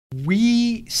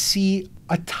we see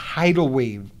a tidal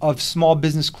wave of small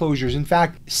business closures. In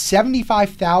fact,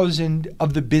 75,000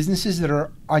 of the businesses that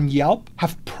are on Yelp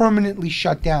have permanently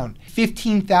shut down.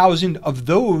 15,000 of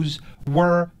those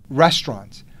were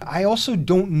restaurants. I also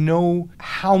don't know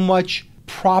how much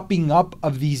propping up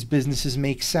of these businesses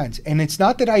makes sense. And it's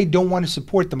not that I don't want to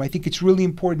support them. I think it's really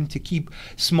important to keep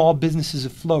small businesses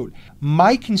afloat.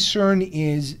 My concern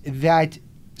is that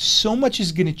so much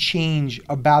is going to change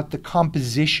about the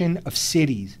composition of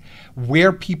cities,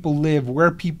 where people live, where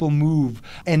people move,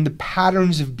 and the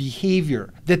patterns of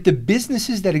behavior, that the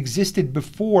businesses that existed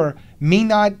before may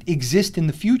not exist in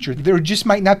the future. There just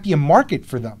might not be a market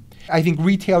for them. I think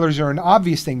retailers are an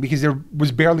obvious thing because there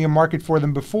was barely a market for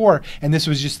them before, and this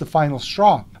was just the final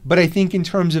straw. But I think in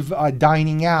terms of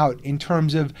dining out, in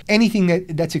terms of anything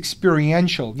that's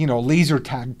experiential, laser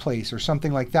tag place or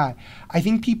something like that, I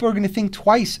think people are going to think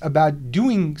twice about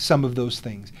doing some of those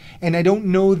things. And I don't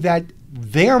know that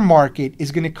their market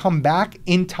is going to come back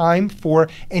in time for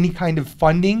any kind of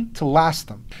funding to last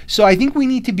them. So I think we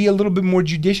need to be a little bit more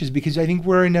judicious, because I think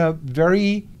we're in a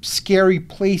very scary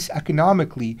place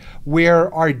economically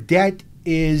where our debt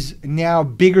is now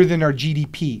bigger than our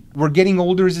GDP. We're getting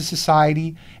older as a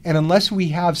society, and unless we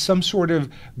have some sort of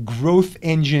growth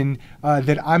engine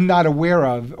that I'm not aware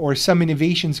of, or some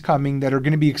innovations coming that are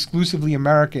going to be exclusively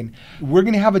American, we're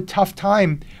going to have a tough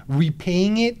time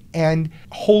repaying it and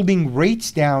holding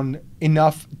rates down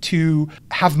enough to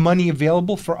have money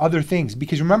available for other things.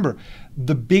 Because remember,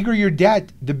 the bigger your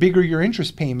debt, the bigger your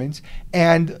interest payments,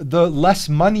 and the less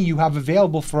money you have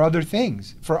available for other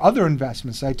things, for other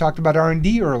investments. I talked about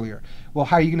R&D earlier. Well,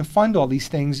 how are you going to fund all these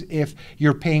things if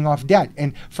you're paying off debt?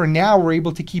 And for now, we're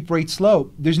able to keep rates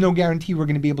low. There's no guarantee we're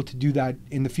going to be able to do that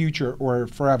in the future or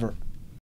forever.